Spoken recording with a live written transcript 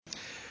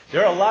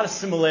There are a lot of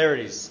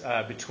similarities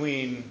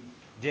between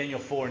Daniel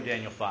 4 and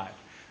Daniel 5.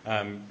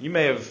 You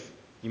may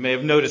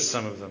have noticed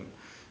some of them.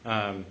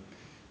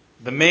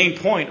 The main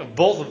point of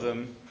both of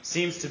them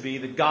seems to be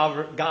that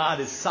God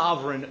is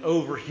sovereign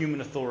over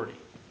human authority.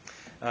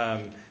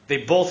 They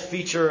both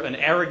feature an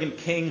arrogant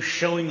king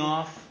showing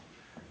off,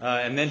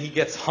 and then he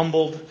gets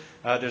humbled.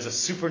 There's a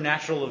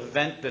supernatural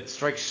event that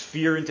strikes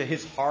fear into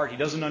his heart. He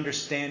doesn't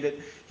understand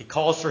it. He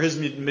calls for his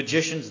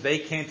magicians. They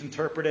can't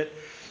interpret it.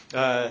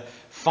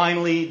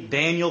 Finally,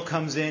 Daniel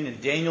comes in,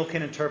 and Daniel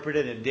can interpret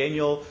it, and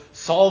Daniel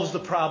solves the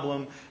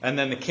problem, and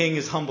then the king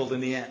is humbled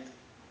in the end.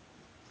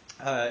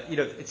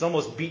 It's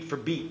almost beat for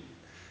beat,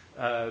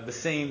 the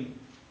same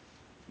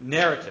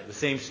narrative, the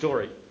same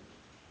story.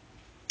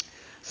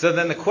 So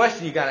then the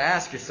question you got to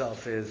ask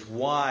yourself is,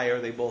 why are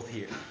they both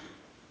here?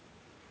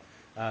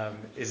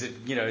 Is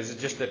it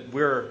just that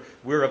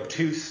we're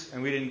obtuse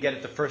and we didn't get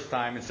it the first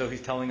time, and so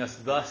he's telling us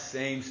the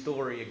same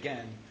story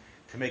again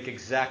to make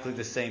exactly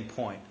the same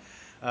point?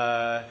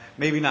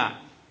 Maybe not.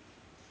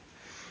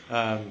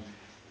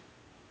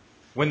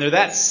 When they're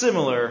that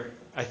similar,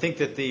 I think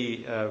that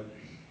the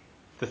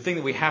thing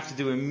that we have to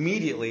do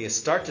immediately is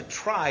start to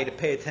try to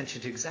pay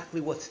attention to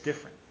exactly what's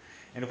different.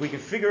 And if we can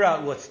figure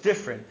out what's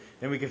different,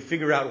 then we can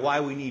figure out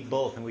why we need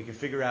both, and we can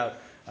figure out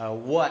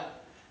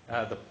what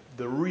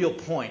the real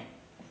point,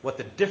 what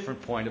the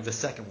different point of the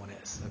second one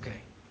is.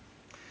 Okay.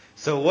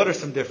 So what are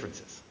some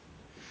differences?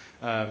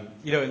 In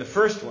the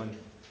first one,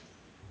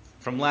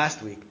 from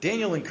last week,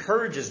 Daniel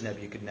encourages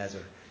Nebuchadnezzar,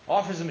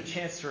 offers him a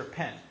chance to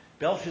repent.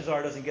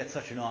 Belshazzar doesn't get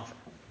such an offer.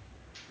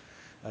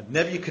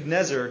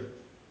 Nebuchadnezzar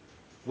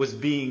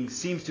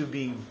seems to be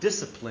being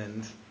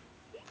disciplined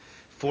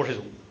for his...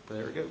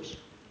 There it goes.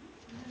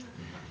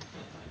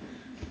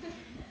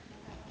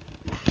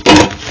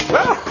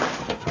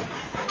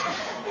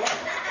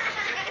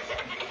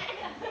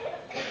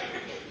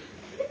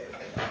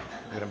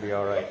 I'm going to be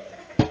all right.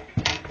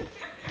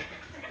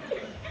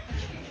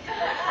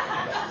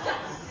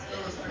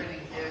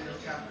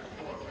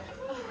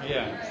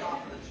 Yeah.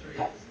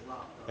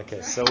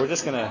 Okay, so we're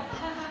just going to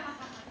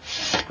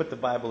put the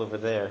Bible over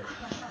there.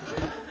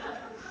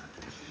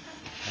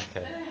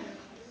 Okay.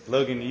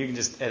 Logan, you can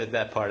just edit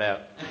that part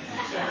out.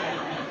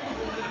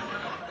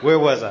 Where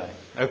was I?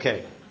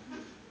 Okay.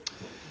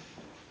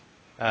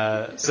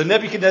 So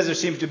Nebuchadnezzar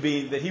seems to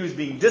be that he was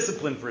being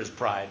disciplined for his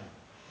pride.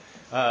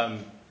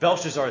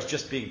 Belshazzar is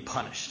just being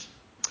punished.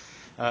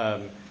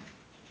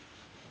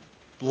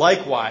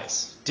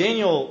 Likewise,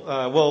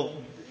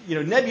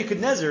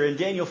 Nebuchadnezzar in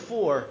Daniel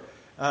 4,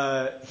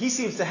 he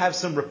seems to have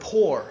some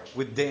rapport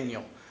with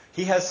Daniel.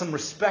 He has some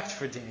respect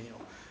for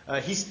Daniel.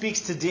 He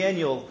speaks to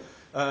Daniel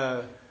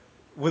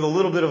with a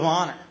little bit of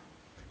honor.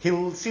 He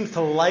seems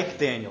to like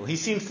Daniel. He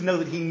seems to know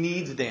that he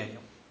needs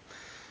Daniel.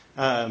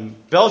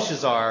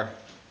 Belshazzar,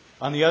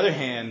 on the other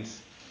hand,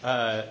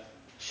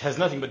 has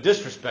nothing but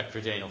disrespect for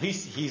Daniel.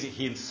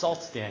 He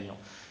insults Daniel.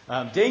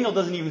 Daniel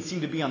doesn't even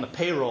seem to be on the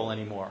payroll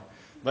anymore.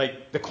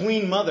 Like, the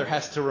queen mother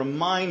has to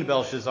remind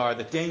Belshazzar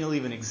that Daniel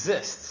even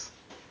exists.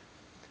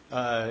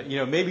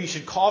 Maybe you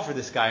should call for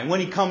this guy. And when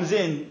he comes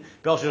in,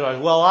 Belshazzar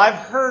says, well, I've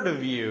heard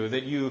of you,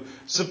 that you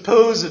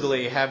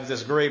supposedly have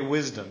this great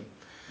wisdom.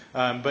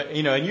 And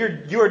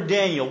you're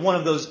Daniel, one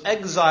of those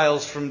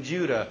exiles from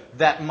Judah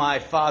that my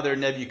father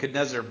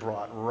Nebuchadnezzar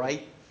brought,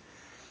 right?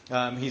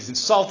 He's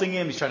insulting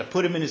him. He's trying to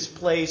put him in his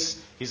place.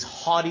 He's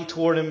haughty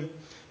toward him.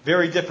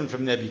 Very different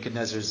from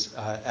Nebuchadnezzar's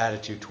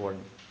attitude toward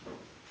him.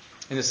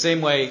 In the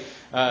same way,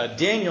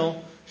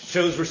 Daniel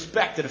shows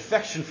respect and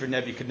affection for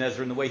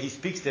Nebuchadnezzar in the way he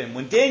speaks to him.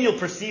 When Daniel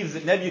perceives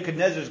that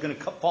Nebuchadnezzar is going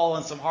to fall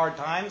on some hard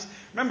times,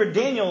 remember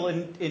Daniel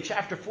in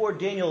chapter 4,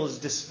 Daniel is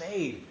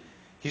dismayed.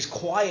 He's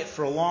quiet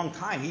for a long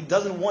time. He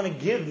doesn't want to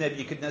give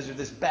Nebuchadnezzar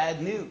this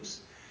bad news.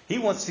 He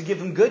wants to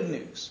give him good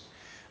news.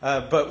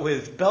 But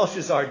with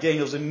Belshazzar,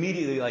 Daniel's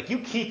immediately like, you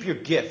keep your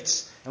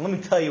gifts, and let me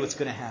tell you what's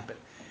going to happen.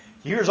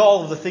 Here's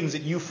all of the things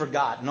that you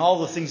forgot, and all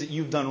the things that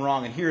you've done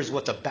wrong, and here's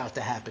what's about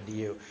to happen to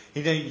you.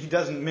 He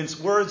doesn't mince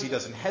words. He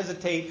doesn't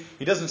hesitate.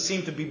 He doesn't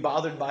seem to be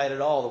bothered by it at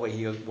all the way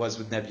he was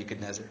with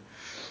Nebuchadnezzar.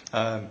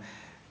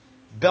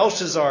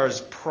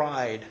 Belshazzar's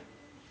pride,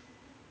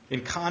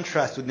 in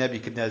contrast with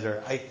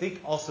Nebuchadnezzar, I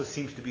think also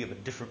seems to be of a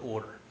different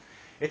order.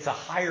 It's a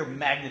higher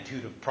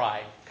magnitude of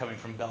pride coming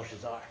from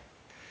Belshazzar.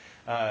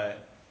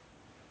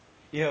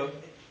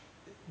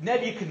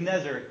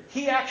 Nebuchadnezzar,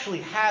 he actually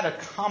had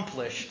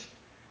accomplished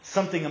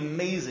something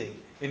amazing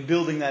in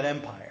building that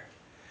empire.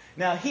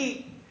 Now,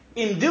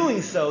 in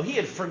doing so, he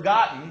had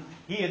forgotten,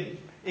 he had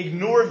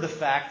ignored the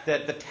fact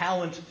that the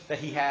talent that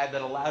he had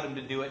that allowed him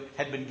to do it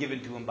had been given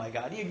to him by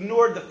God. He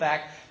ignored the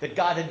fact that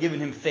God had given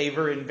him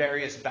favor in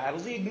various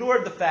battles. He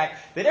ignored the fact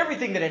that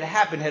everything that had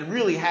happened had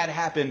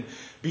happened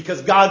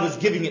because God was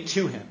giving it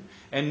to him.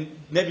 And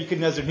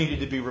Nebuchadnezzar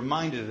needed to be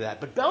reminded of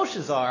that. But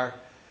Belshazzar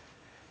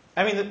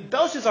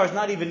is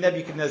not even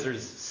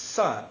Nebuchadnezzar's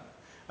son.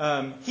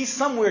 He's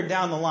somewhere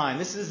down the line.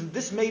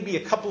 This may be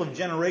a couple of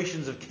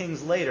generations of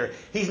kings later.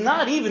 He's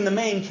not even the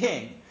main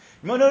king.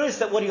 You might notice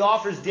that what he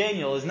offers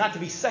Daniel is not to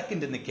be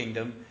second in the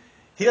kingdom.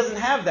 He doesn't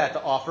have that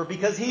to offer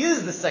because he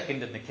is the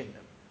second in the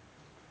kingdom.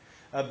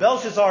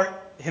 Belshazzar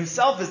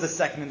himself is the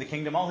second in the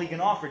kingdom. All he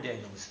can offer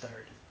Daniel is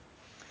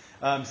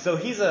third. So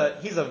he's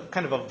a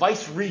kind of a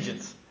vice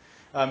regent.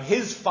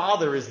 His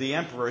father is the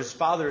emperor. His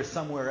father is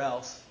somewhere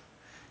else.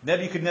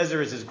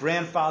 Nebuchadnezzar is his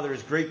grandfather,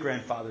 his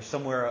great-grandfather,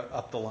 somewhere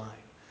up the line.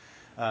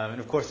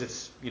 And of course,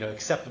 it's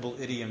acceptable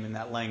idiom in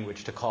that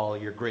language to call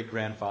your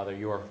great-grandfather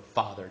your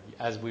father,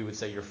 as we would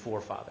say your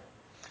forefather.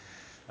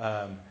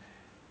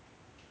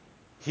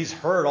 He's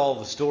heard all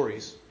the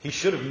stories. He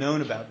should have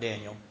known about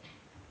Daniel.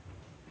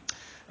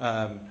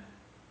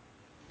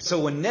 So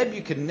when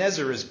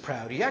Nebuchadnezzar is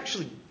proud,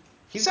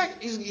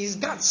 he's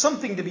got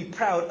something to be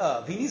proud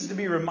of. He needs to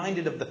be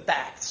reminded of the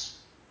facts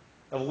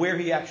of where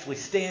he actually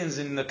stands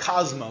in the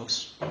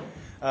cosmos.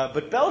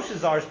 But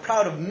Belshazzar is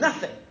proud of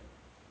nothing.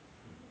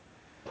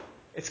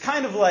 It's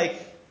kind of like,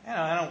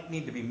 I don't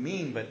need to be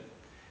mean, but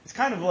it's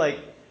kind of like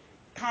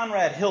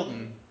Conrad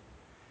Hilton.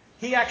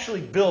 He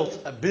actually built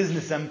a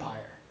business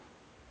empire.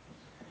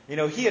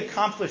 He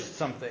accomplished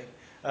something.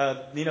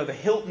 The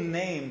Hilton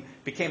name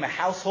became a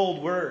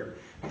household word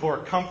for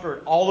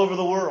comfort all over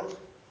the world.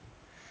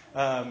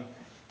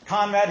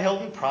 Conrad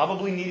Hilton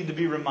probably needed to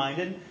be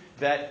reminded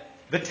that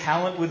the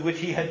talent with which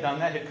he had done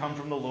that had come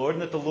from the Lord,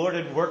 and that the Lord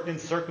had worked in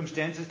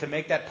circumstances to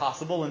make that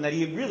possible, and that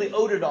he really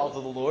owed it all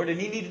to the Lord, and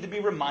he needed to be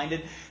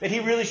reminded that he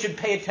really should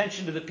pay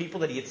attention to the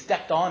people that he had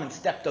stepped on and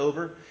stepped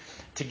over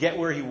to get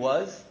where he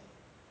was.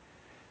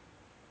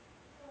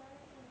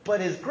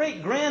 But his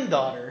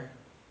great-granddaughter,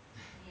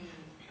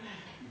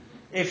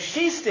 if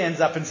she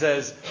stands up and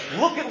says,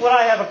 "Look at what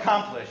I have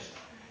accomplished,"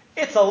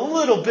 it's a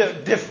little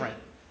bit different.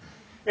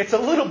 It's a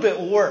little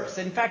bit worse.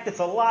 In fact, it's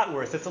a lot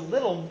worse. It's a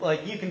little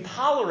like you can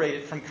tolerate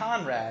it from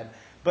Conrad,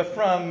 but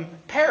from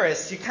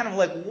Paris, you're kind of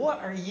like,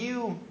 what are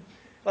you...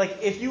 Like,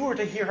 if you were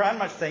to hear her, I'm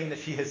not saying that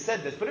she has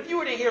said this, but if you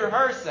were to hear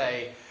her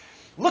say,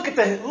 look at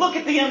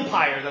the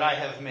empire that I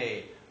have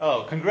made.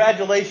 Oh,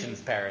 congratulations,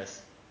 Paris.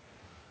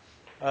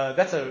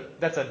 That's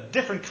a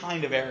different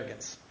kind of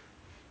arrogance.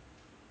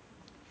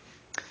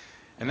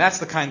 And that's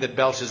the kind that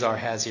Belshazzar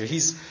has here.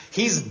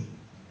 He's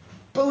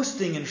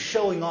boasting and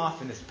showing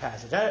off in this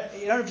passage. I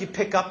don't know if you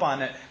pick up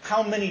on it,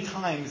 how many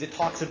times it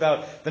talks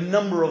about the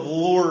number of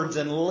lords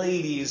and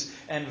ladies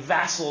and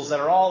vassals that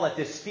are all at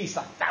this feast,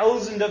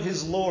 1,000 of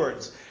his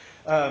lords.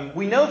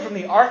 We know from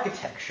the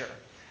architecture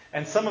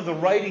and some of the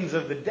writings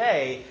of the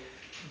day,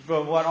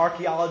 what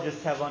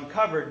archaeologists have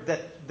uncovered,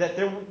 that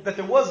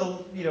there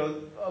was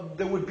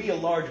there would be a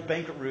large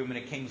banquet room in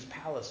a king's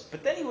palace,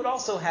 but then he would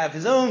also have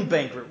his own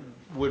banquet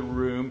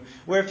room,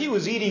 where if he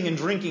was eating and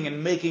drinking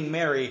and making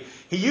merry,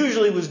 he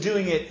usually was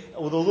doing it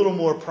with a little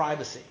more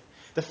privacy.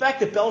 The fact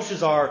that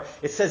Belshazzar,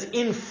 it says,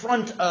 in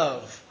front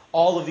of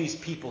all of these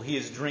people, he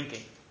is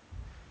drinking.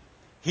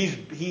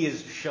 He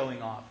is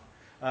showing off.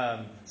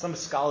 Some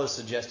scholars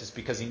suggest it's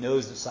because he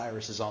knows that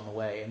Cyrus is on the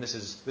way, and this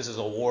is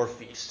a war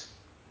feast.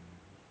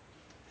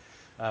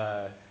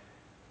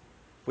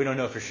 We don't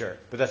know for sure,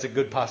 but that's a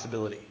good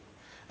possibility.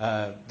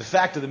 The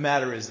fact of the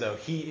matter is, though,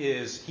 he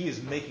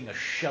is making a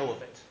show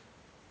of it.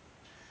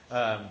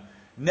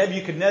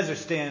 Nebuchadnezzar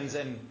stands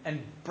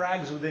and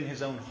brags within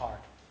his own heart.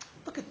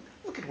 Look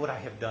at what I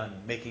have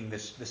done, making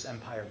this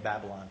empire of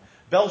Babylon.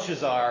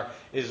 Belshazzar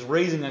is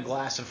raising a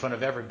glass in front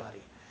of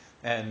everybody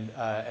and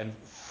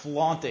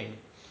flaunting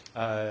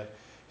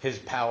his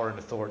power and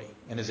authority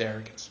and his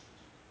arrogance.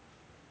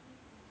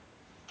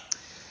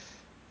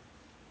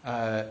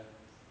 The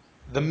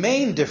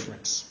main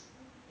difference,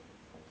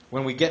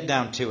 when we get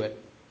down to it,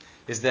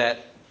 is that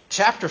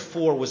chapter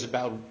 4 was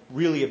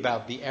really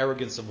about the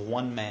arrogance of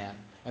one man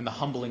and the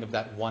humbling of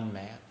that one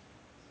man,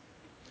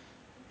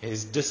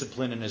 his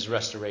discipline and his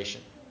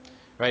restoration.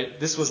 Right?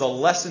 This was a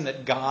lesson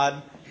that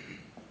God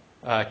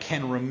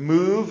can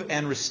remove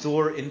and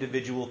restore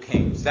individual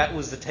kings. That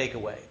was the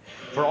takeaway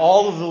for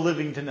all of the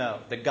living to know,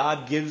 that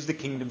God gives the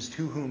kingdoms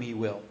to whom he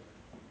will.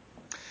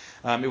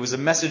 It was a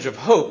message of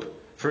hope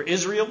for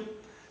Israel,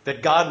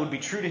 that God would be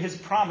true to his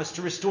promise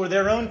to restore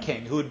their own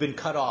king, who had been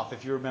cut off,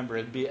 if you remember,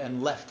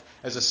 and left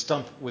as a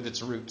stump with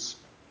its roots.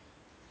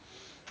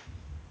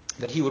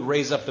 That he would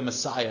raise up the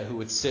Messiah who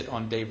would sit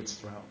on David's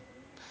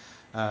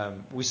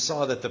throne. We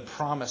saw that the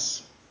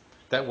promise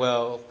that,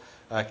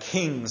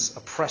 kings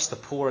oppress the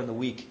poor and the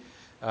weak,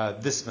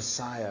 this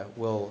Messiah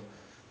will,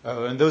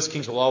 and those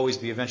kings will always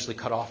be eventually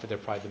cut off for their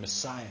pride. The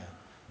Messiah,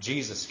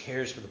 Jesus,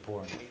 cares for the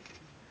poor and weak.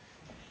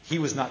 He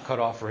was not cut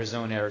off for his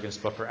own arrogance,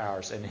 but for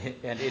ours. And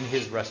in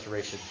his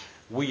restoration,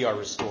 we are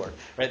restored.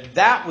 Right?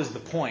 That was the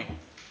point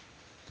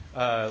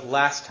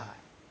last time.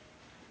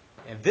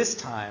 And this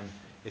time,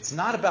 it's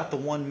not about the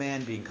one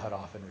man being cut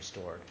off and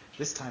restored.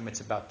 This time, it's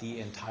about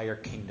the entire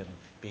kingdom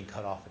being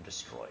cut off and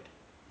destroyed.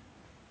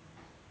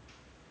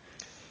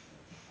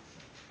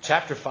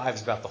 Chapter 5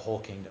 is about the whole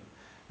kingdom.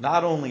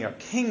 Not only are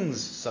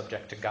kings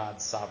subject to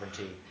God's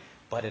sovereignty,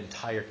 but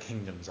entire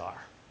kingdoms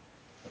are.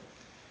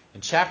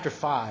 In chapter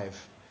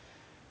 5,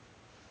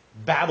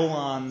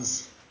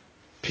 Babylon's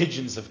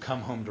pigeons have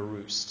come home to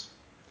roost.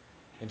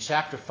 In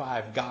chapter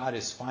 5, God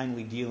is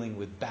finally dealing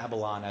with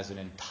Babylon as an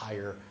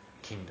entire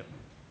kingdom.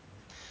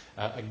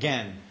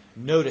 Again,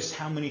 notice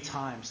how many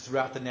times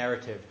throughout the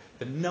narrative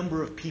the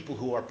number of people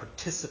who are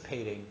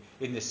participating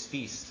in this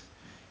feast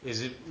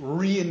is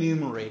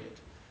re-enumerated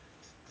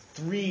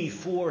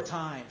 3-4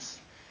 times.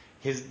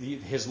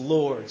 His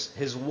lords,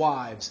 his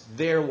wives,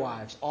 their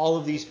wives, all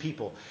of these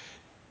people.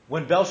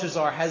 When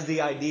Belshazzar has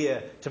the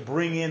idea to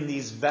bring in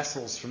these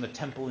vessels from the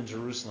temple in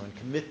Jerusalem and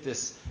commit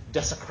this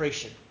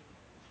desecration,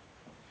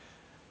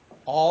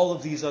 all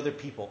of these other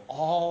people,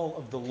 all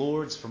of the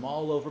lords from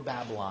all over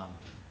Babylon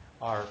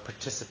are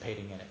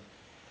participating in it.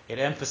 It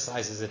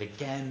emphasizes it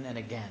again and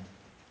again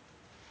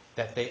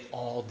that they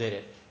all did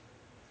it.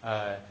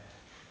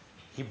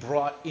 He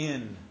brought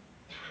in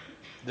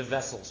the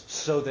vessels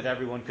so that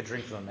everyone could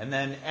drink from them. And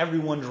then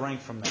everyone drank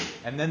from them.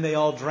 And then they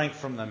all drank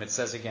from them, it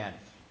says again.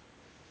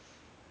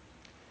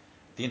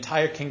 The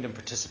entire kingdom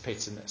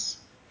participates in this.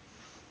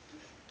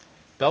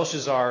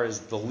 Belshazzar is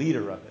the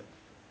leader of it,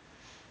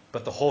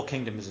 but the whole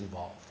kingdom is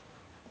involved.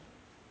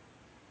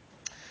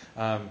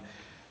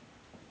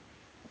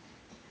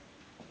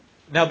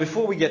 Now,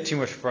 before we get too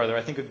much further,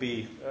 I think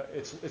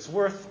it's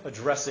worth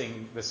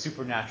addressing the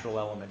supernatural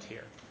element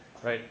here,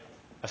 right?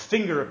 A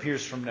finger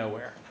appears from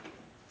nowhere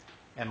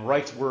and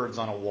writes words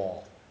on a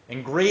wall,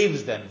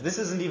 engraves them. This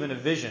isn't even a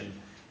vision.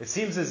 It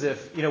seems as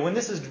if, when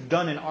this is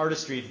done in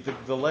artistry,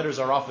 the letters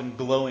are often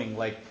glowing,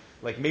 like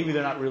maybe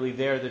they're not really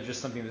there, they're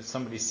just something that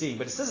somebody's seeing.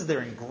 But it says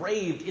they're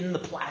engraved in the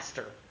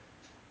plaster.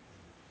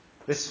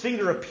 This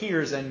finger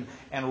appears and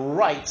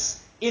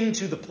writes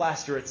into the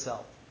plaster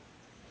itself.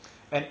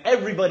 And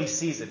everybody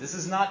sees it. This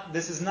is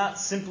not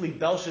simply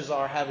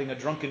Belshazzar having a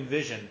drunken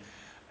vision.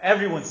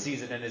 Everyone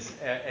sees it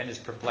and is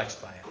perplexed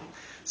by it.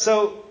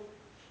 So,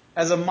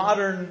 as a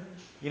modern,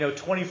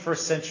 21st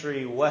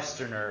century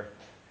Westerner,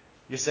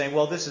 you're saying,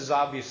 well, this is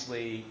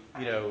obviously,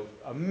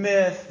 a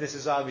myth. This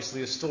is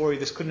obviously a story.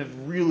 This couldn't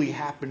have really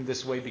happened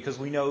this way because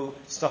we know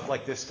stuff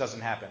like this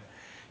doesn't happen.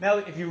 Now,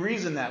 if you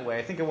reason that way,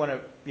 I think I want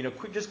to,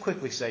 just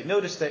quickly say,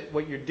 notice that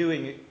what you're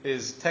doing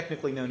is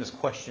technically known as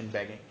question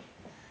begging.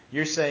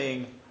 You're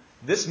saying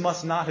this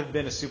must not have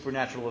been a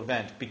supernatural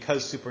event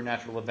because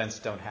supernatural events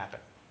don't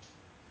happen.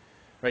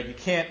 Right? You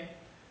can't.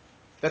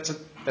 That's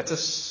a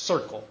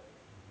circle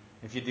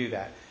if you do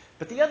that.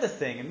 But the other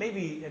thing, and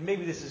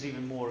maybe this is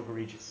even more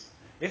egregious,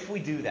 if we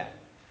do that,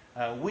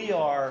 we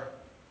are,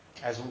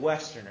 as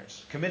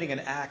Westerners, committing an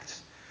act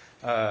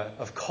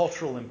of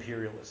cultural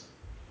imperialism.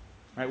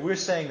 Right? We're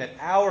saying that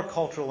our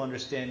cultural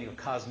understanding of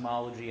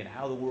cosmology and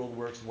how the world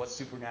works and what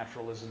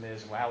supernaturalism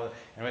is,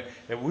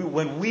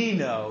 when we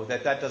know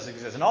that doesn't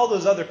exist, and all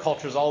those other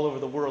cultures all over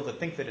the world that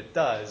think that it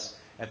does,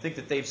 and think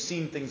that they've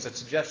seen things that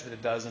suggest that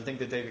it does, and think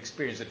that they've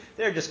experienced it,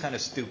 they're just kind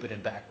of stupid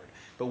and backward.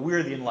 But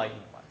we're the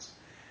enlightened ones.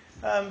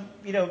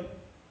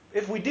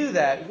 If we do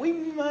that, we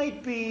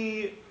might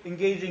be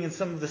engaging in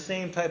some of the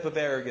same type of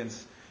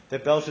arrogance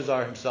that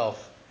Belshazzar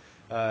himself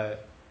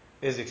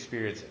is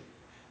experiencing.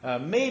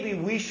 Maybe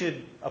we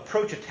should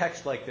approach a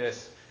text like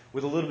this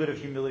with a little bit of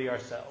humility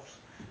ourselves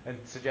and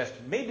suggest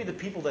maybe the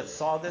people that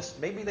saw this,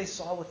 maybe they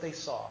saw what they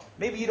saw.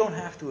 Maybe you don't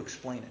have to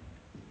explain it.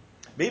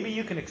 Maybe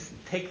you can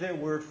take their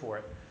word for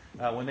it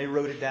when they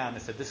wrote it down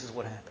and said, this is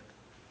what happened.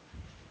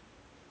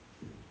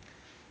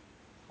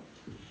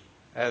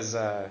 As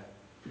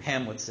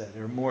Hamlet said,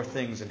 there are more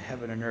things in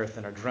heaven and earth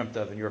than are dreamt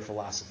of in your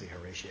philosophy,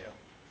 Horatio.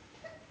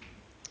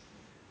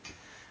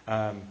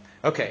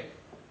 Okay.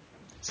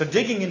 So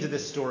digging into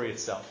this story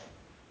itself,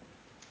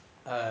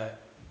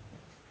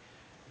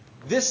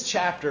 this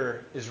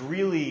chapter is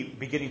really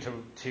beginning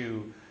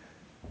to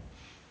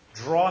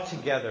draw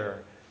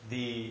together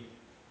the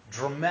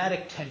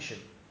dramatic tension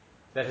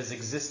that has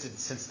existed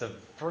since the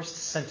first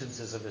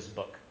sentences of this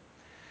book.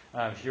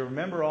 If you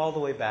remember all the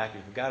way back, if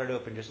you've got it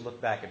open, just look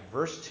back at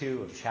verse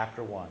 2 of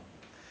chapter 1,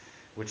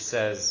 which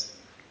says,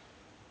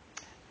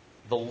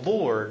 "The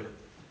Lord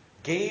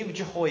gave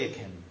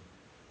Jehoiakim,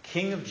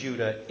 king of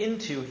Judah,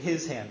 into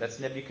his hand," that's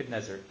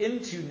Nebuchadnezzar,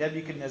 into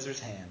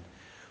Nebuchadnezzar's hand,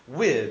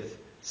 "with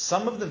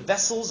some of the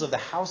vessels of the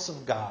house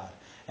of God.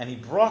 And he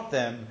brought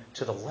them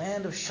to the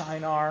land of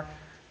Shinar,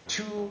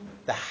 to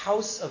the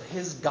house of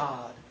his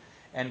God,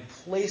 and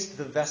placed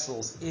the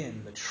vessels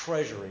in the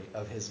treasury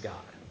of his God."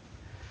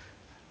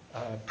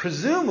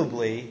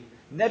 Presumably,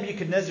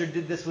 Nebuchadnezzar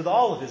did this with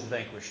all of his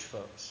vanquished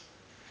foes.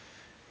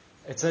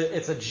 It's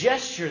a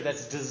gesture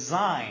that's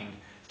designed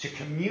to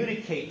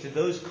communicate to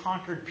those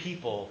conquered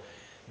people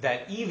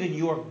that even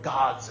your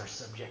gods are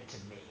subject to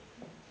me.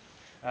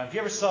 If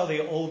you ever saw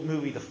the old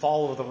movie, The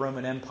Fall of the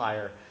Roman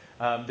Empire,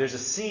 there's a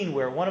scene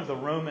where one of the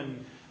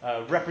Roman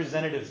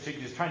representatives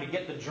is trying to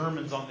get the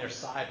Germans on their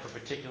side for a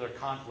particular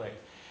conflict.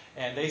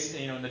 And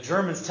and the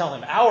Germans tell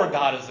him, "Our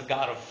God is the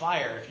God of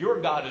fire. If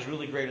your God is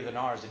really greater than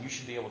ours, then you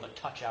should be able to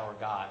touch our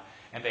God."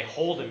 And they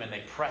hold him and they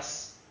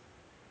press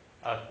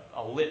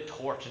a lit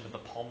torch into the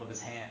palm of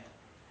his hand.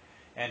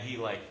 And he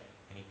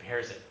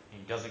bears it.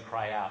 He doesn't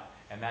cry out.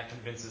 And that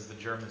convinces the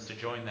Germans to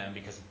join them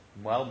because,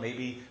 well,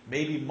 maybe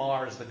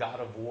Mars, the god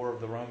of war of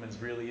the Romans,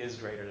 really is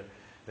greater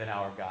than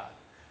our God.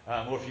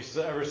 Or if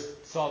you ever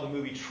saw the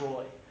movie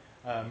Troy,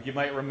 you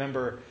might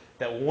remember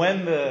that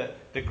when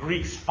the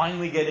Greeks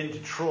finally get into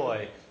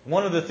Troy,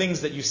 one of the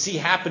things that you see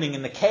happening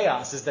in the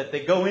chaos is that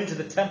they go into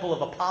the temple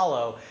of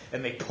Apollo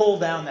and they pull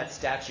down that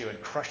statue and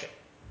crush it.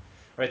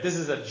 Right? This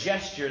is a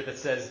gesture that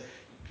says,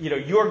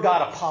 your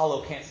god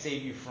Apollo can't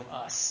save you from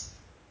us.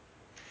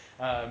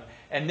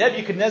 And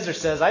Nebuchadnezzar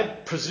says, I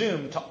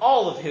presume to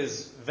all of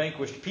his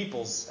vanquished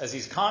peoples as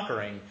he's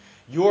conquering,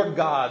 your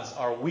gods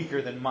are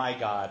weaker than my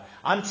God.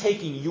 I'm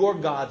taking your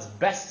God's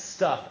best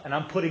stuff and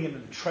I'm putting it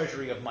in the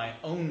treasury of my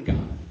own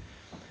God.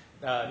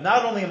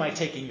 Not only am I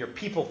taking your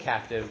people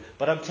captive,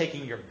 but I'm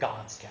taking your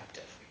gods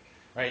captive.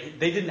 Right?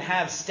 They didn't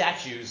have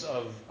statues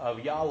of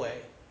Yahweh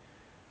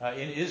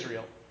in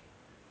Israel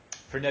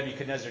for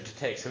Nebuchadnezzar to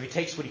take. So he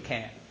takes what he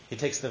can. He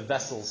takes the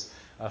vessels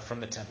from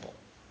the temple.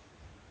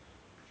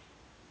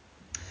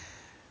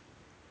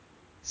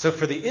 So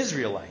for the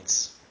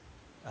Israelites,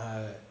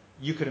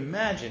 you could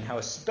imagine how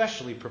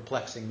especially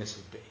perplexing this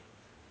would be.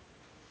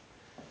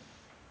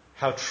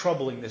 How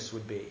troubling this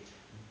would be.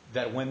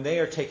 That when they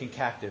are taken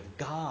captive,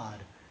 God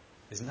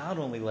is not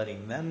only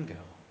letting them go,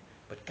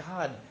 but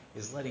God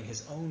is letting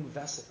his own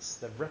vessels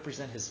that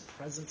represent his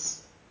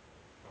presence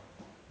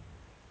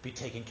be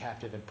taken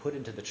captive and put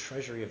into the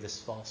treasury of this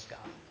false god.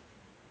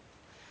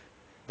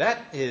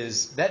 That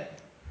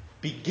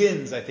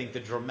begins, I think, the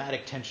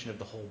dramatic tension of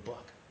the whole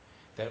book.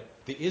 That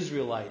the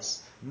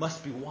Israelites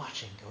must be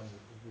watching, going,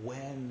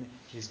 when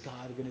is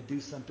God going to do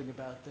something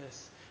about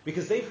this?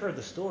 Because they've heard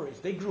the stories.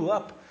 They grew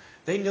up.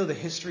 They know the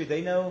history.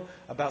 They know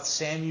about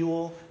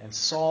Samuel and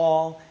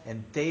Saul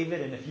and David.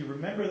 And if you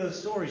remember those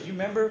stories, you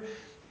remember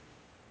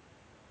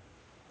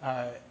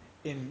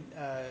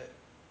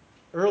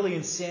early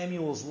in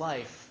Samuel's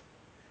life,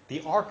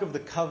 the Ark of the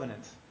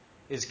Covenant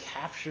is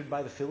captured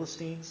by the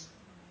Philistines.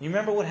 You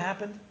remember what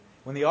happened?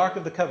 When the Ark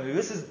of the Covenant,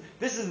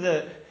 this is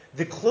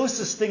the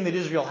closest thing that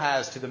Israel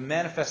has to the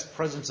manifest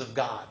presence of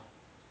God.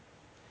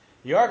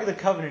 The Ark of the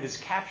Covenant is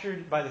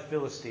captured by the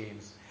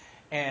Philistines,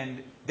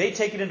 and they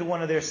take it into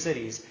one of their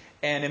cities,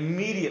 and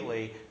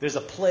immediately there's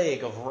a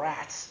plague of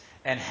rats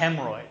and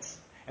hemorrhoids.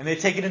 And they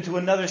take it into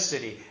another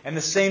city, and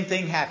the same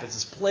thing happens.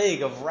 This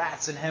plague of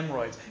rats and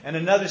hemorrhoids, and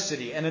another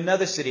city, and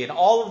another city. And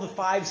all of the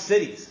 5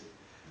 cities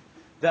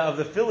of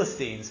the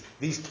Philistines,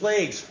 these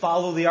plagues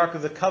follow the Ark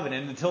of the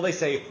Covenant until they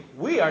say,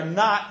 we are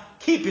not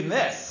keeping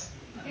this.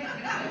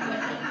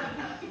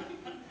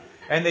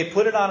 And they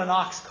put it on an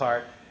ox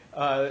cart.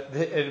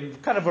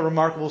 Kind of a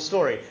remarkable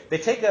story. They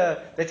take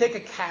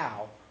a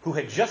cow who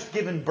had just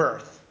given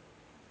birth,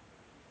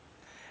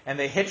 and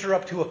they hitch her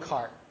up to a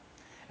cart,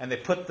 and they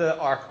put the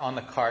ark on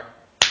the cart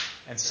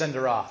and send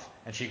her off,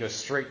 and she goes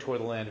straight toward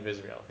the land of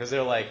Israel, because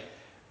they're like,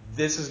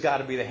 this has got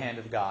to be the hand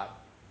of God.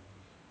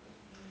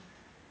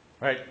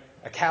 Right?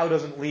 A cow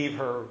doesn't leave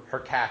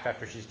her calf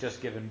after she's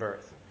just given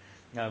birth.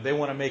 Now, they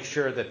want to make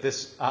sure that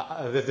this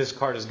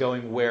cart is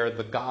going where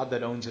the God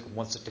that owns it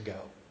wants it to go.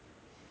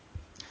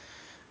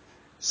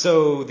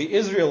 So the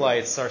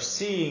Israelites are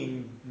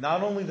seeing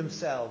not only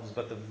themselves,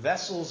 but the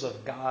vessels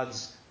of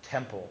God's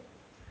temple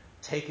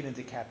taken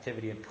into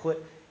captivity and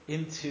put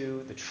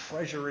into the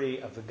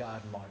treasury of the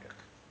god Marduk.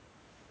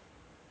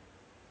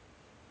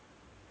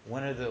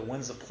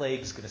 When's the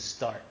plagues going to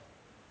start?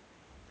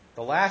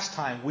 The last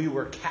time we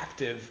were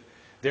captive,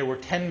 there were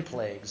 10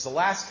 plagues. The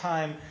last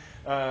time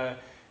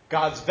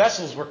God's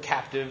vessels were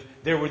captive,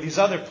 there were these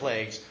other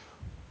plagues.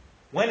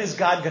 When is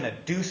God going to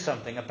do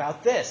something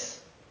about this?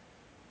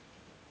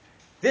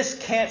 This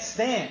can't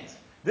stand.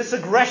 This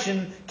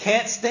aggression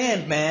can't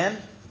stand, man.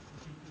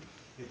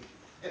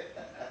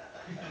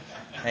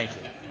 Thank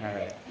you. All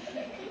right.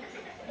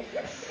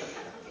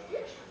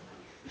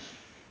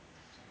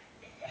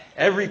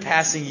 Every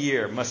passing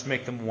year must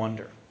make them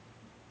wonder.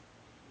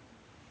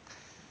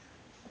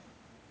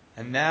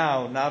 And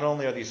now, not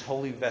only are these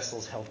holy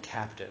vessels held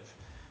captive,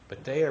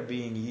 but they are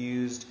being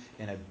used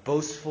in a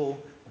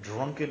boastful,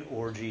 drunken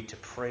orgy to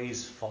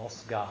praise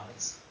false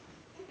gods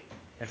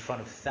in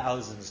front of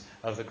thousands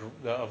of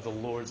the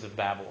lords of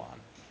Babylon.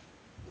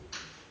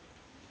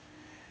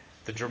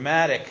 The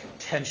dramatic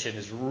tension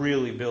is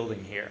really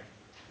building here.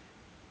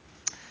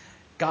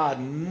 God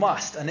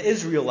must, an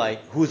Israelite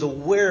who is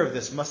aware of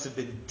this, must have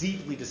been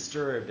deeply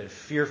disturbed and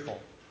fearful.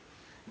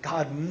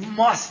 God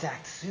must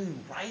act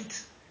soon,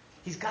 right?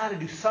 He's got to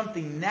do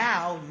something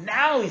now.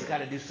 Now he's got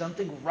to do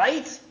something,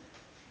 right?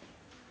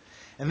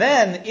 And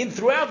then,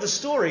 throughout the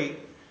story,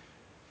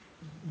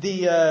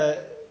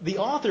 the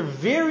author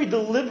very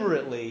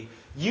deliberately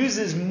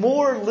uses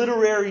more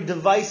literary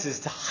devices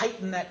to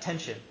heighten that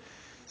tension.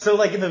 So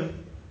like in the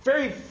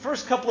very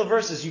first couple of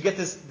verses, you get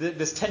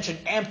this tension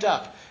amped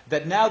up,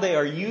 that now they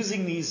are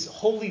using these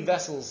holy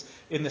vessels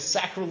in the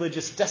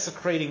sacrilegious,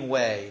 desecrating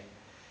way.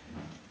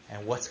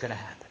 And what's going to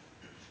happen?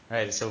 All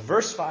right, so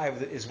verse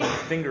 5 is when the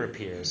finger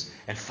appears,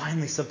 and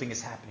finally something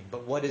is happening.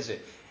 But what is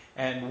it?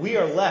 And we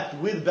are left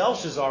with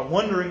Belshazzar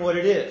wondering what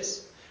it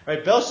is. All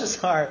right,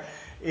 Belshazzar,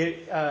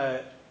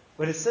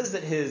 when it says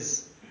that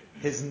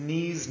his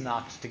knees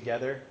knocked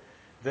together,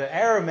 the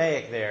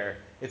Aramaic there,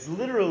 it's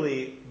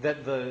literally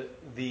that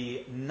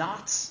the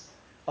knots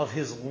of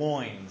his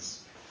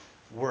loins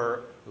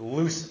were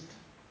loosened.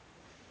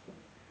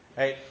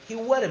 Right? He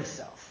wet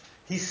himself.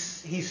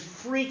 He's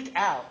freaked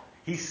out.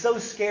 He's so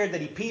scared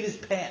that he peed his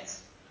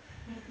pants.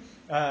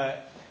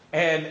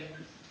 And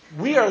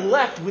we are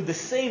left with the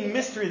same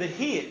mystery that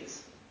he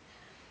is.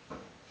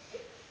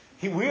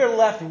 We are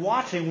left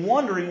watching,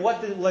 wondering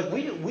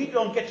we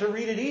don't get to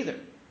read it either.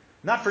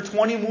 Not for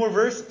 20 more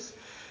verses.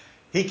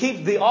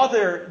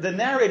 The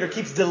narrator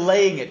keeps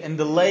delaying it and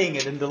delaying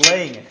it and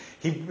delaying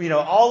it.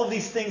 All of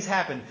these things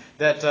happen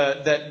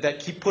that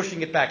keep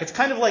pushing it back. It's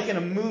kind of like in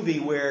a movie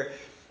where,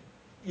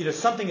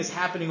 something is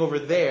happening over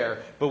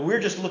there, but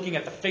we're just looking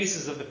at the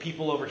faces of the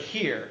people over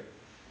here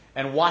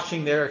and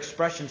watching their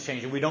expressions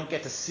change, and we don't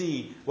get to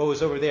see what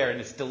was over there,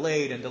 and it's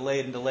delayed and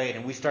delayed and delayed,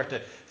 and we start to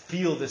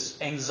feel this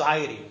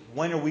anxiety.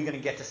 When are we going to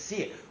get to see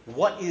it?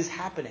 What is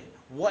happening?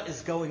 What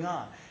is going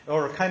on?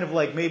 Or kind of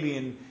like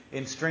maybe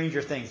in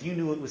Stranger Things, you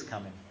knew it was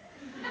coming.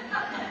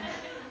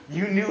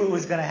 You knew it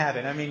was going to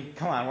happen. I mean,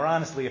 come on, we're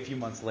honestly a few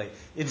months late.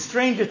 In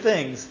Stranger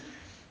Things,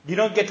 you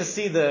don't get to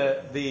see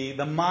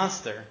the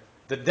monster,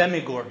 the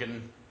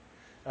Demogorgon,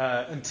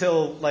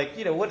 until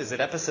what is it,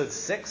 episode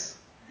 6?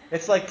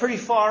 It's pretty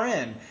far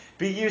in.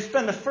 But you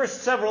spend the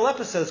first several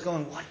episodes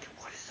going, what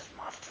is this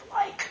monster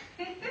like?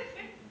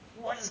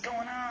 What is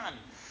going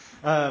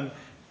on?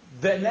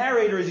 The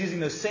narrator is using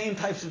those same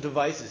types of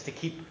devices to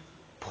keep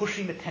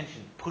pushing the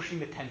tension,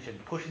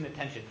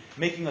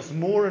 making us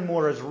more and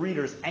more as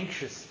readers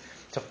anxious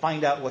to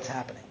find out what's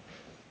happening.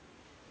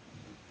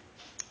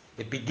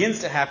 It begins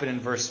to happen in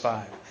verse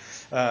 5.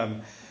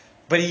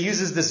 But he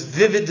uses this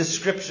vivid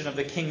description of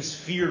the king's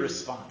fear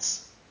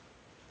response.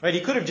 Right?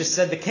 He could have just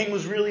said the king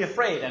was really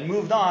afraid and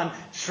moved on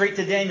straight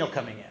to Daniel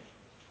coming in.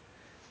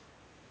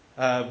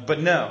 But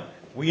no.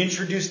 We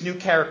introduce new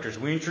characters.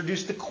 We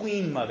introduce the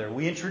queen mother.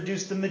 We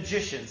introduce the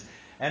magicians.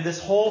 And this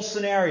whole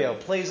scenario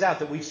plays out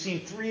that we've seen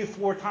 3 or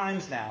 4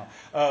 times now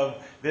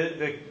of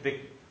the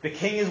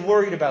king is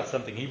worried about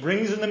something. He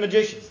brings in the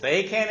magicians.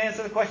 They can't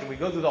answer the question. We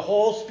go through the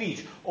whole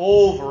speech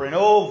over and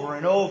over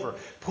and over,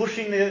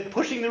 pushing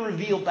the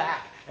reveal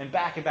back and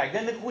back and back.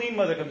 Then the queen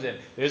mother comes in.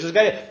 There's this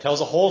guy that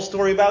tells a whole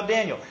story about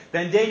Daniel.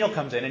 Then Daniel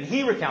comes in and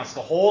he recounts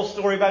the whole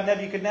story about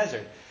Nebuchadnezzar.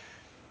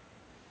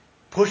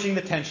 Pushing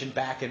the tension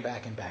back and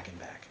back and back and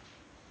back.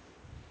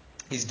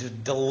 He's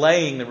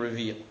delaying the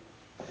reveal.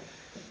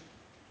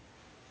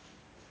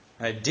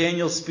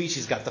 Daniel's speech,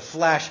 he's got the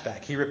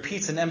flashback. He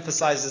repeats and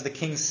emphasizes the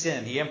king's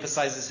sin. He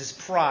emphasizes his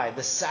pride,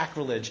 the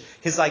sacrilege,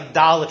 his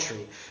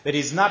idolatry. That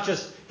he's not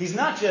just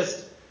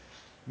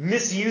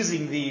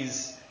misusing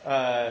these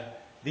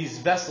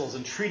vessels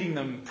and treating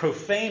them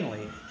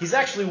profanely. He's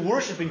actually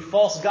worshiping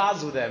false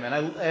gods with them.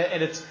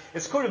 And it's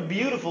sort of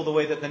beautiful the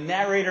way that the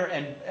narrator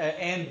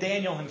and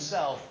Daniel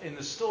himself in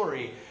the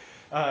story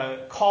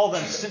call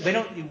them.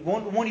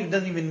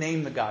 Doesn't even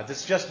name the gods.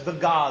 It's just the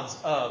gods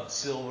of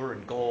silver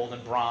and gold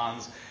and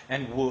bronze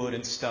and wood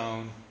and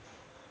stone.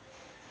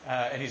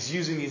 And he's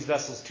using these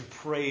vessels to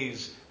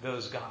praise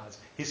those gods.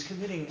 He's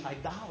committing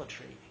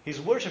idolatry.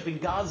 He's worshiping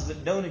gods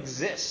that don't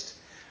exist.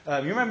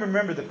 You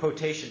remember the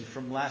quotation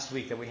from last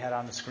week that we had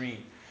on the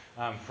screen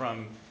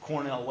from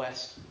Cornel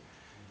West?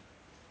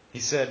 He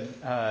said,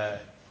 I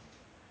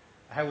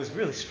was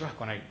really struck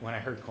when I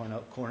heard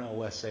Cornel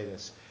West say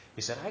this.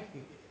 He said,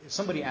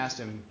 somebody asked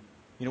him,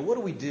 what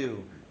do we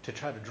do to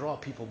try to draw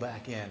people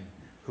back in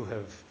who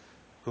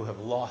have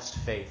lost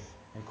faith?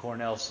 And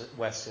Cornel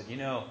West said,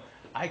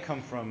 I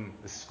come from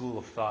the school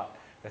of thought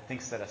that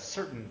thinks that a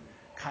certain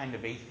kind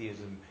of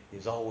atheism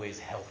is always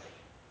healthy.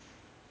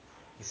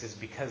 He says,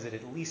 because it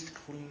at least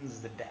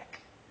cleans the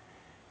deck.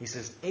 He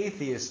says,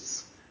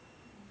 atheists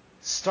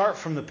start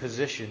from the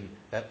position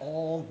that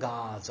all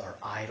gods are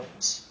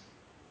idols.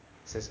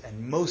 He says,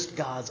 and most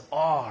gods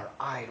are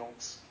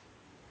idols.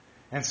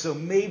 And so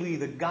maybe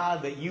the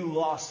God that you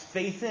lost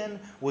faith in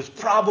was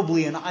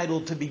probably an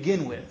idol to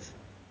begin with.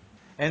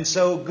 And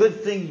so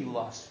good thing you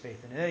lost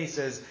faith in. And then he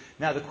says,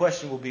 now the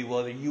question will be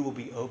whether you will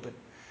be open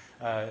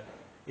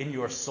in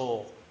your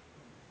soul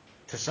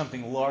to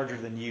something larger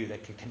than you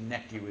that can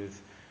connect you with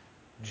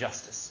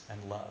justice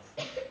and love.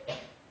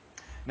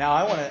 Now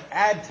I want to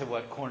add to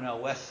what Cornel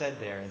West said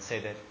there and say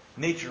that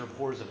nature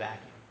abhors a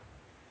vacuum.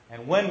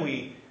 And when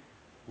we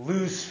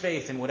lose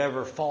faith in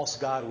whatever false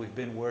god we've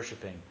been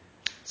worshiping,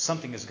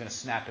 something is going to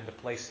snap into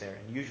place there,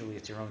 and usually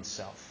it's your own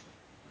self.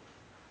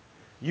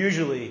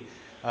 Usually,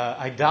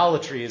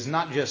 idolatry is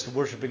not just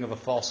worshiping of a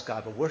false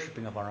god, but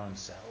worshiping of our own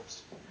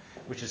selves,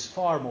 which is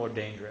far more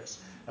dangerous.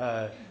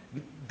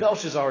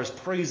 Belshazzar is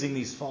praising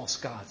these false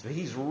gods, but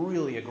he's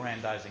really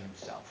aggrandizing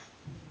himself.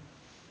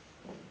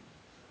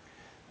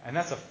 And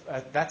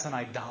that's an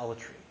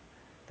idolatry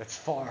that's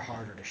far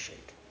harder to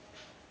shake.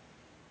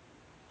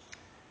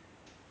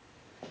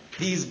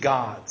 These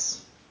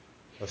gods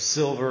of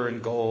silver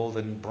and gold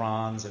and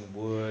bronze and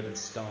wood and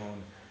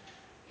stone,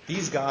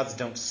 these gods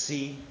don't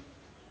see.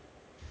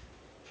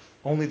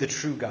 Only the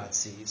true God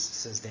sees,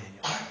 says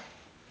Daniel.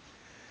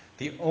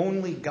 The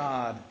only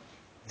God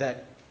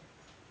that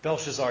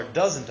Belshazzar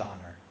doesn't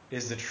honor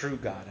is the true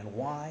God. And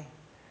why?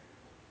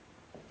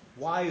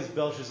 Why is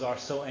Belshazzar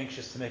so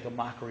anxious to make a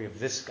mockery of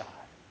this God?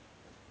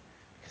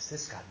 Because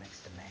this God makes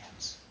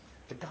demands.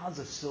 The gods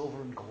of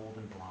silver and gold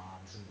and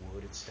bronze and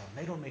wood and stone,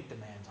 they don't make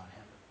demands on him.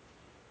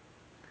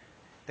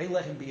 They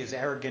let him be as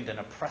arrogant and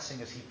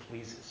oppressing as he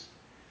pleases.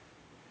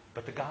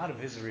 But the God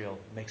of Israel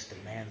makes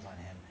demands on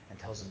him and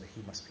tells him that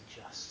he must be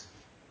just.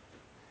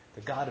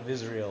 The God of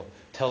Israel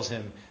tells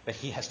him that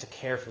he has to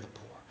care for the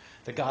poor.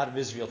 The God of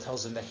Israel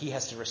tells him that he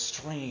has to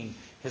restrain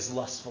his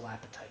lustful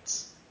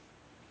appetites.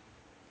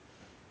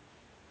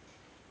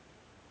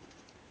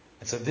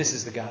 And so this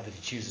is the God that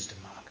he chooses to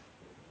mock.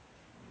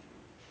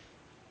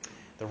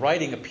 The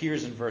writing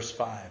appears in verse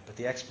 5, but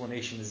the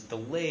explanation is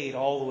delayed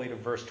all the way to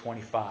verse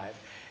 25.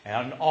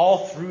 And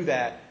all through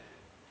that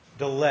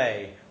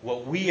delay,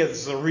 what we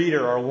as the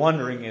reader are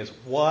wondering is,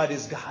 what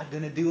is God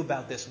going to do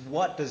about this?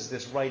 What does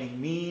this writing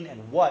mean?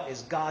 And what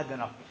is God going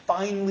to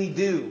finally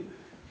do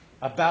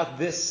about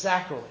this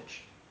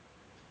sacrilege?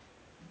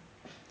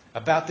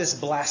 About this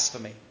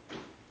blasphemy?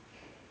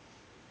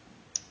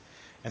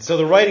 And so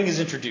the writing is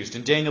introduced,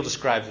 and Daniel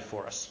describes it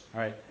for us.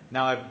 All right.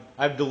 Now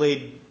I've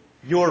delayed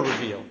your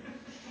reveal.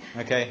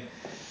 Okay.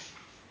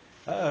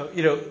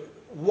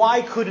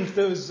 Why couldn't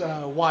those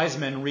wise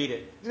men read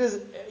it? Because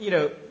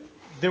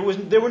there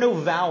were no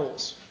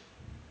vowels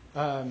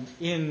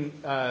in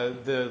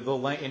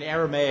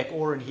Aramaic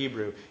or in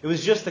Hebrew. It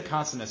was just the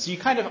consonants. So you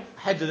kind of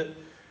had to.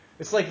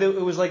 It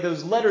was like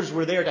those letters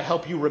were there to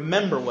help you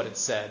remember what it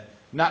said,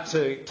 not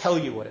to tell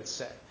you what it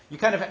said. You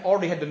kind of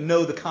already had to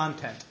know the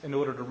content in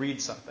order to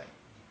read something.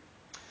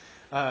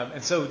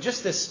 And so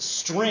just this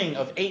string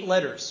of 8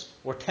 letters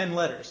or 10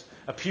 letters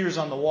appears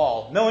on the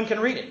wall. No one can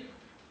read it.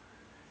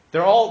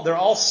 They're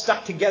all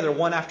stuck together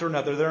one after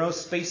another. There are no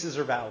spaces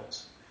or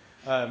vowels.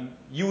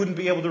 You wouldn't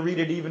be able to read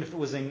it even if it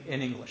was in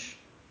English.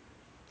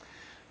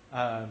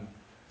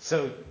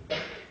 So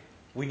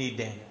we need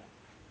Daniel.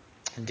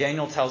 And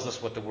Daniel tells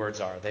us what the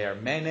words are. They are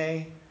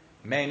Mene,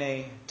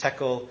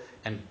 Tekel,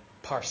 and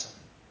Parsin.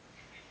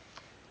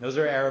 Those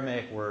are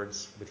Aramaic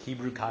words with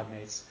Hebrew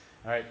cognates.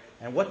 All right,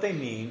 and what they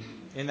mean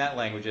in that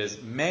language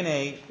is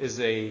Mene is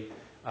a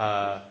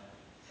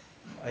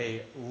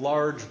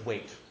large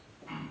weight,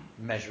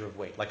 measure of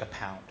weight, like a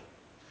pound.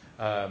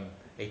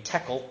 A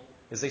tekel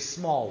is a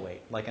small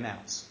weight, like an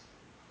ounce,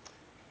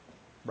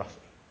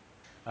 roughly.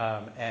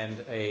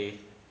 And a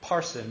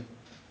parsin,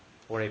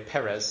 or a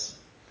peres,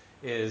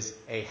 is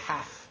a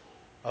half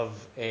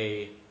of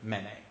a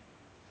mene.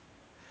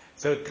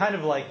 So it's kind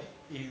of like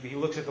he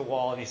looks at the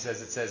wall and it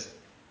says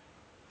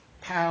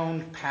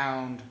pound,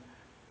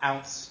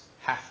 ounce,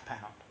 half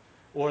pound.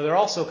 Or they're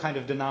also kind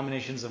of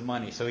denominations of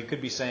money. So he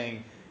could be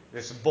saying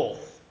there's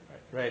both,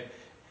 right?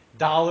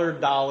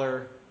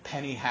 Dollar,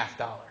 penny, half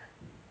dollar.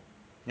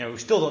 We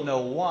still don't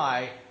know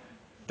why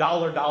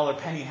dollar,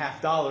 penny,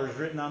 half dollar is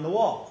written on the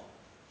wall.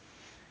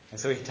 And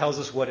so he tells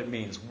us what it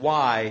means,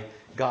 why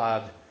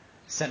God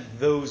sent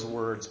those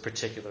words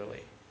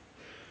particularly.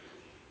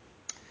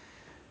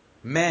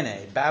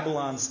 Mene,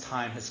 Babylon's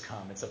time has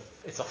come. It's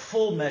a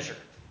full measure.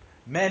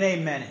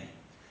 Mene.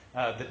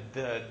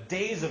 The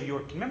days of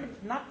your, remember,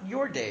 not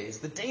your days,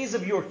 the days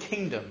of your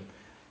kingdom,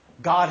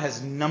 God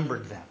has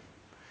numbered them.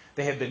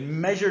 They have been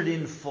measured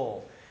in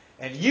full.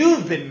 And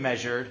you've been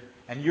measured,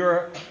 and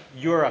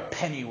you're a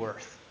penny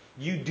worth.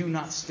 You do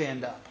not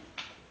stand up.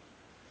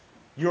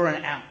 You're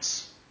an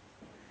ounce.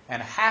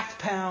 And a half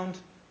pound,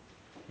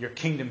 your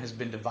kingdom has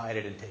been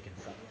divided and taken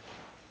from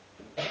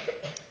you.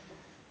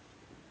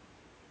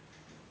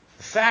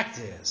 The fact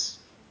is,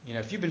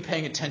 if you've been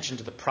paying attention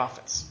to the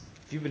prophets,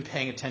 if you've been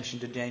paying attention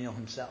to Daniel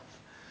himself,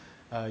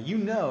 you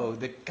know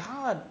that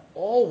God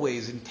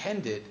always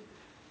intended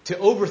to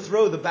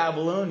overthrow the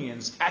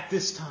Babylonians at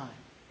this time.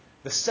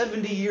 The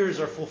 70 years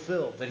are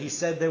fulfilled that he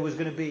said there was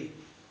going to be.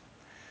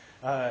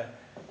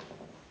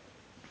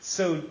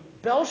 So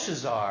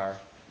Belshazzar,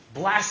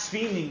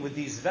 blaspheming with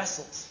these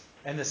vessels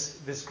and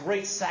this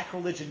great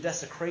sacrilege and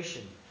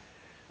desecration,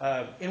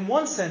 in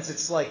one sense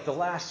it's like the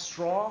last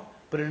straw,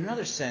 but in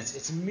another sense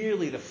it's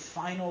merely the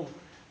final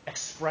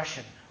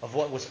expression of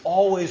what was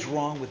always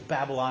wrong with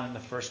Babylon in the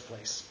first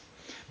place.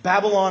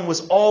 Babylon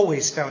was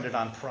always founded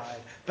on pride.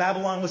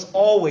 Babylon was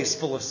always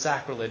full of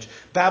sacrilege.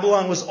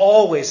 Babylon was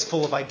always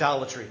full of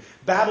idolatry.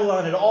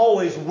 Babylon had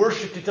always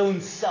worshipped its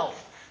own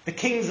self. The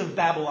kings of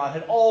Babylon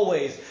had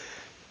always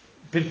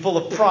been full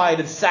of pride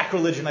and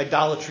sacrilege and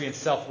idolatry and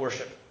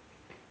self-worship.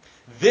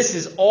 This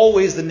is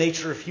always the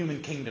nature of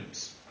human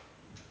kingdoms.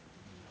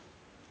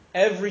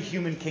 Every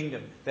human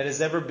kingdom that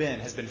has ever been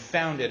has been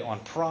founded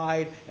on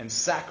pride and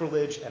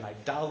sacrilege and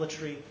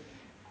idolatry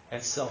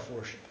and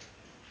self-worship.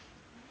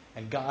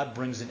 And God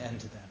brings an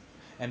end to them.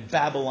 And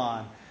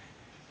Babylon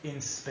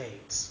in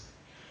spades.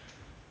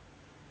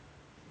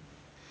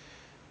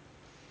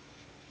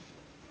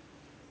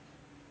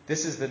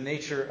 This is the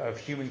nature of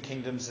human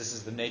kingdoms. This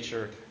is the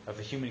nature of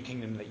the human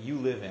kingdom that you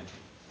live in.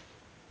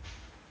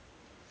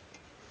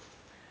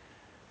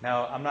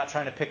 Now, I'm not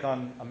trying to pick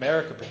on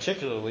America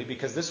particularly,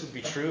 because this would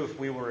be true if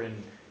we were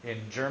in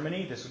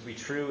Germany. This would be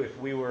true if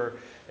we were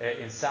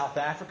in South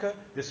Africa.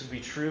 This would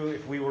be true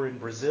if we were in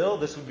Brazil.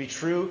 This would be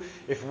true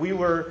if we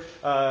were,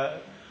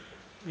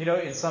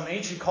 in some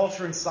ancient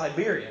culture in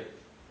Siberia.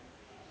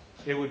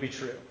 It would be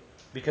true,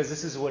 because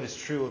this is what is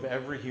true of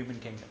every human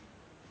kingdom.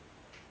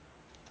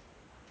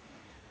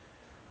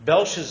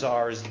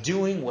 Belshazzar is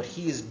doing what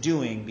he is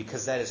doing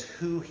because that is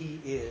who he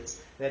is.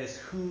 That is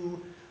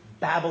who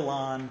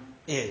Babylon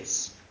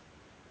is.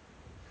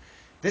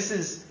 This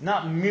is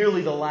not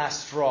merely the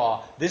last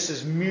straw. This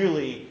is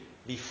merely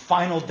the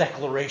final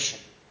declaration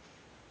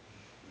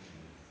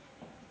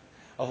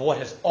of what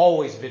has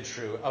always been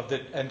true,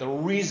 and the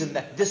reason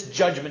that this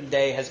judgment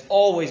day has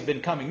always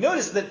been coming.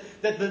 Notice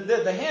that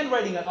the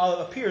handwriting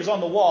appears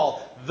on the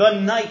wall the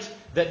night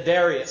that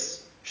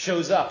Darius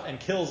shows up and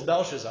kills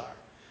Belshazzar.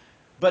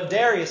 But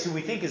Darius, who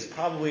we think is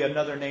probably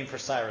another name for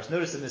Cyrus.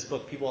 Notice in this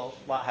book, people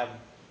have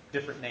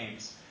different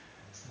names.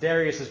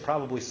 Darius is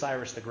probably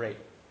Cyrus the Great,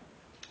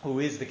 who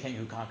is the king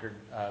who conquered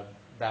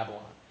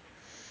Babylon.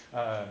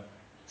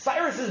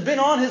 Cyrus has been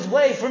on his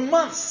way for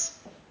months.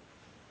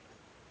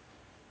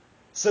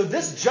 So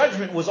this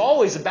judgment was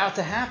always about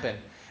to happen.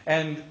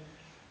 And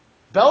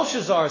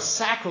Belshazzar's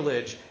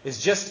sacrilege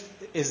is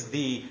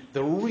the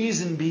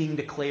reason being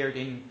declared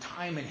in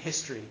time and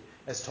history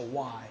as to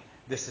why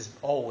this has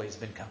always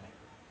been coming.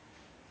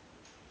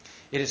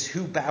 It is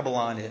who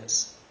Babylon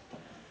is.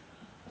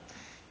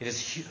 It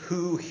is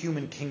who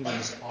human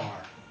kingdoms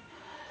are.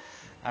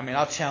 I mean,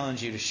 I'll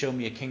challenge you to show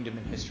me a kingdom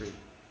in history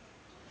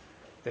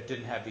that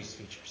didn't have these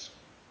features.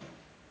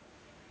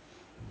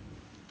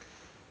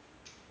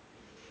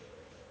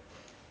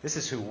 This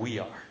is who we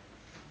are.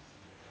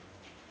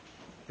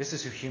 This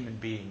is who human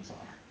beings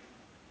are.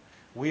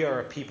 We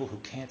are a people who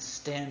can't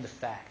stand the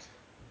fact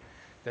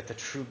that the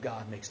true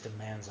God makes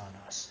demands on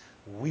us.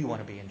 We want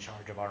to be in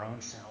charge of our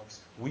own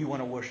selves. We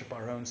want to worship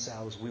our own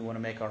selves. We want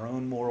to make our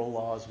own moral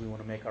laws. We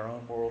want to make our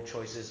own moral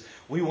choices.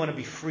 We want to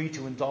be free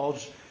to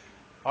indulge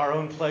our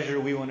own pleasure.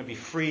 We want to be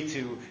free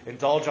to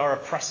indulge our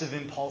oppressive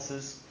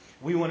impulses.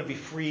 We want to be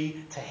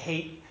free to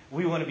hate.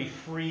 We want to be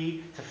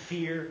free to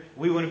fear.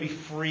 We want to be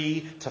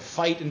free to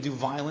fight and do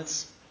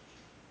violence.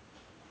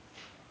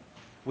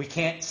 We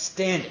can't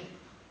stand it.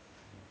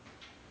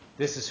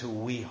 This is who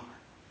we are.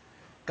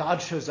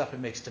 God shows up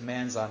and makes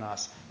demands on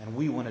us, and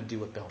we want to do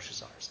what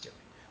Belshazzar is doing.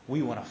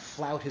 We want to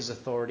flout his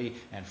authority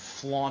and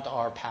flaunt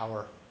our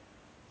power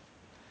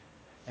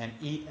and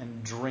eat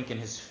and drink in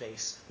his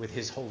face with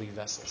his holy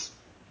vessels.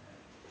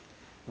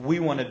 We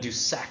want to do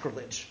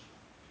sacrilege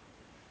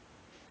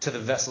to the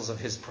vessels of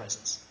his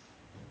presence.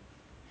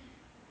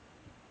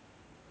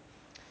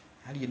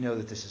 How do you know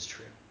that this is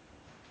true?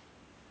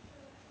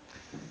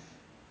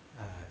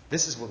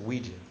 This is what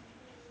we do.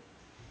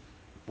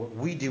 What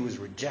we do is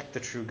reject the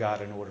true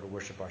God in order to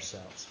worship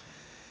ourselves,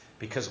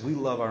 because we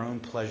love our own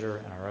pleasure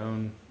and our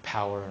own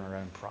power and our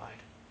own pride.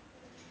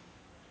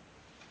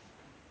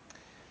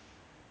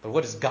 But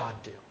what does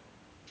God do?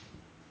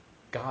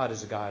 God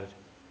is a God,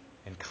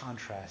 in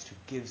contrast, who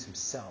gives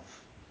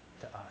himself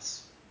to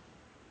us.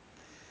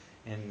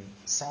 In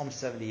Psalm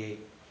 78,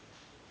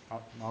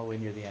 all the way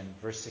near the end,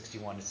 verse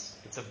 61,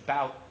 it's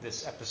about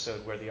this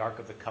episode where the Ark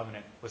of the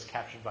Covenant was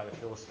captured by the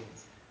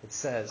Philistines. It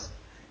says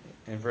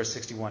in verse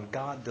 61,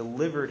 God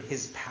delivered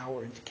his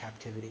power into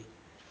captivity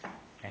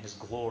and his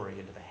glory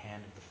into the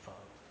hand of the foe.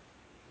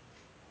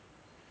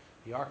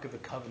 The Ark of the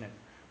Covenant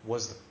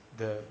was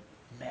the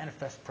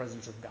manifest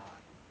presence of God.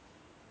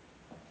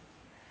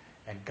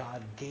 And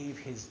God gave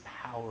his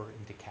power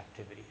into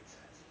captivity, it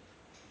says.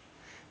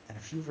 And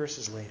a few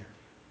verses later,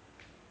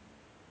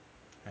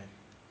 right?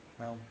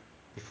 Well,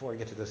 before I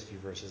get to those few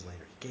verses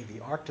later, he gave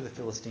the ark to the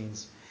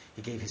Philistines.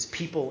 He gave his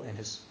people and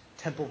his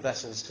temple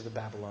vessels to the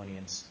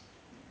Babylonians.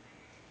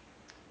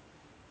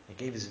 He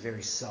gave his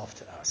very self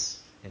to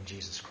us in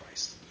Jesus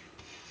Christ.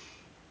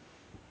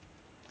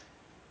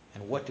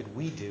 And what did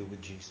we do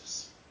with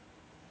Jesus?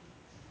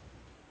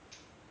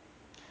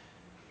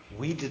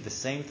 We did the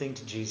same thing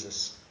to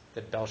Jesus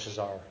that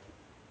Belshazzar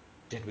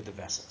did with the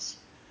vessels.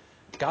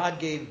 God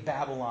gave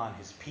Babylon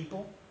his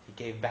people. He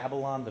gave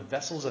Babylon the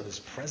vessels of his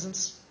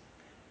presence.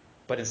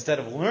 But instead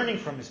of learning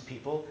from his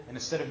people, and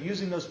instead of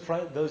using those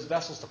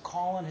vessels to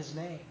call on his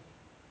name,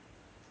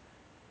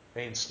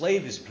 they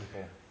enslaved his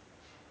people,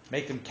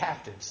 make them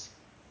captives,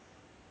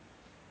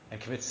 and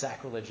commit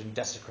sacrilege and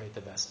desecrate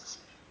the vessels.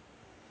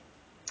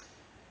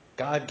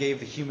 God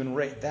gave the human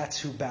race, that's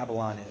who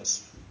Babylon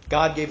is.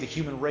 God gave the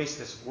human race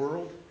this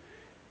world,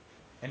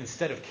 and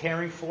instead of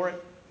caring for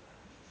it,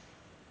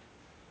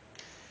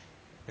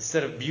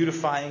 instead of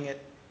beautifying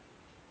it,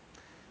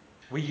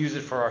 we use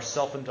it for our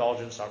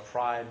self-indulgence, our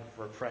pride,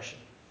 for oppression.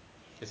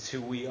 It's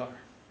who we are.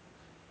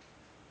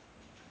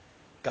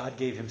 God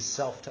gave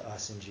himself to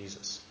us in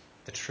Jesus,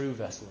 the true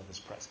vessel of his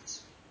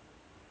presence.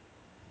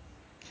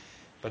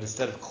 But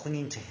instead of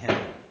clinging to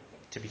him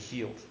to be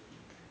healed,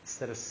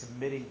 instead of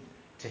submitting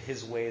to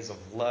his ways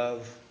of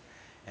love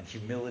and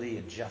humility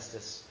and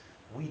justice,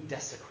 we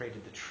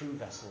desecrated the true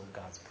vessel of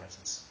God's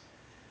presence.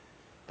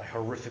 by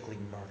horrifically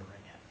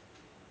murdering him.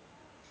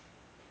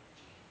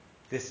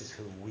 This is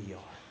who we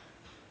are.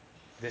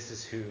 This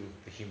is who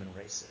the human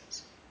race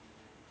is.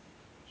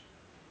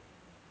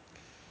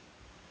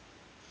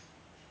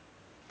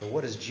 But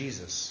what does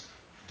Jesus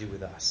do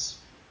with us?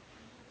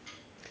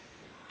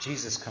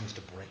 Jesus comes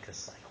to break the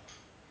cycle.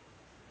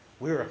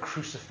 We're a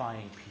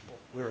crucifying people.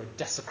 We're a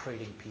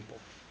desecrating people.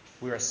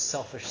 We're a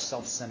selfish,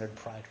 self-centered,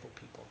 prideful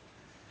people.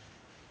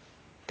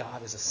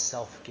 God is a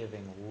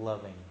self-giving,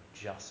 loving,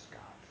 just God.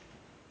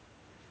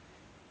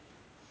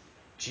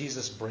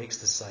 Jesus breaks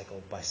the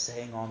cycle by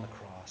saying on the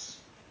cross,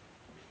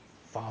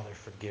 Father,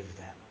 forgive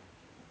them.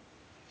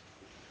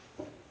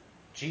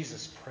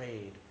 Jesus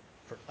prayed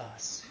for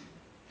us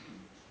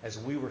as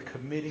we were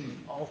committing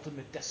the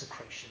ultimate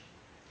desecration,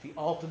 the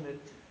ultimate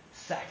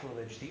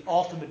sacrilege, the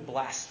ultimate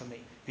blasphemy,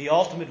 the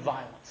ultimate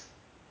violence.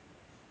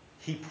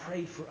 He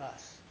prayed for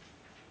us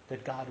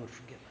that God would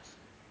forgive us.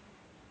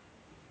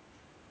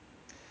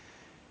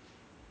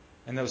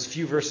 And those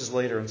few verses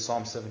later in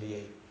Psalm 78,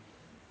 it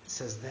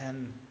says,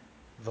 Then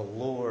the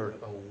Lord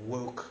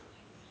awoke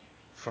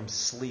from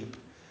sleep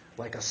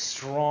like a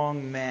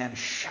strong man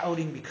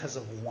shouting because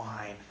of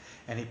wine,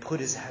 and he put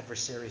his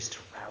adversaries to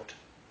rout.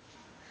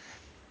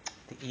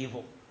 The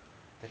evil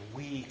that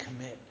we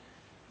commit,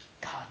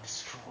 God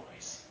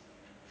destroys.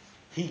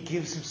 He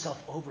gives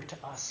himself over to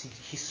us.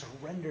 He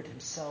surrendered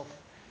himself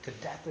to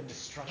death and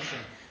destruction.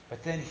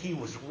 But then he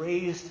was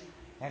raised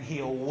and he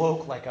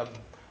awoke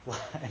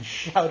and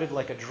shouted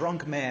like a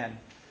drunk man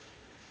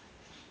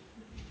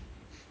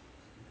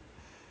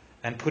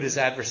and put his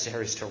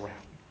adversaries to rout.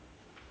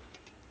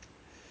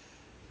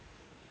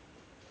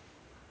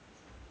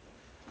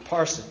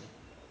 Parson,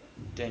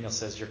 Daniel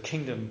says, your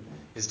kingdom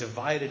is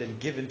divided and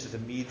given to the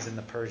Medes and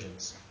the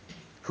Persians.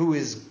 Who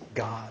is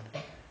God?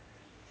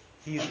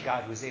 He is the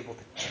God who is able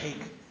to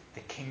take the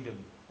kingdom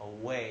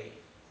away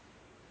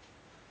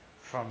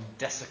from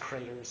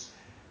desecrators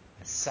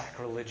and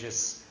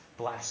sacrilegious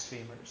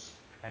blasphemers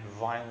and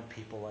violent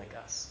people like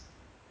us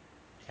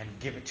and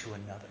give it to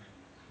another.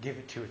 Give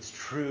it to its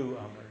true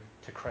owner,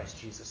 to Christ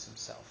Jesus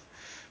himself,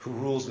 who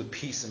rules with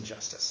peace and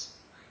justice.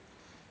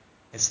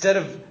 Instead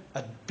of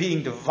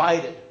being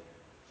divided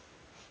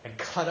and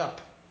cut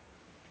up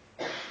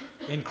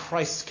in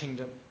Christ's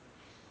kingdom,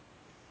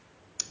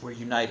 we're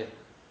united.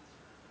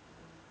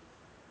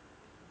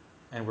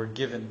 And we're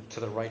given to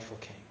the rightful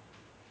king.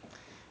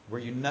 We're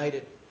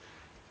united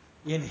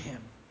in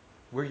him.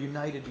 We're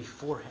united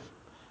before him.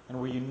 And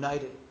we're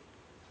united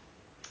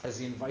as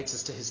he invites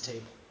us to his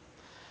table.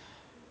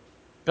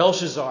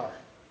 Belshazzar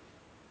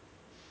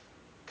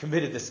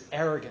committed this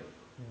arrogant,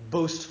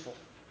 boastful,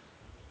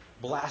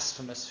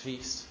 blasphemous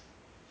feast.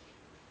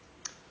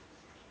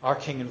 Our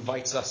king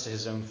invites us to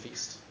his own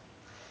feast.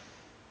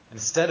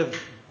 Instead of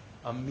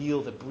a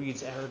meal that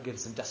breeds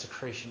arrogance and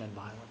desecration and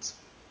violence,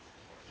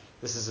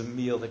 this is a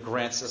meal that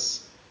grants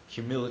us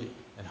humility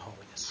and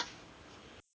holiness.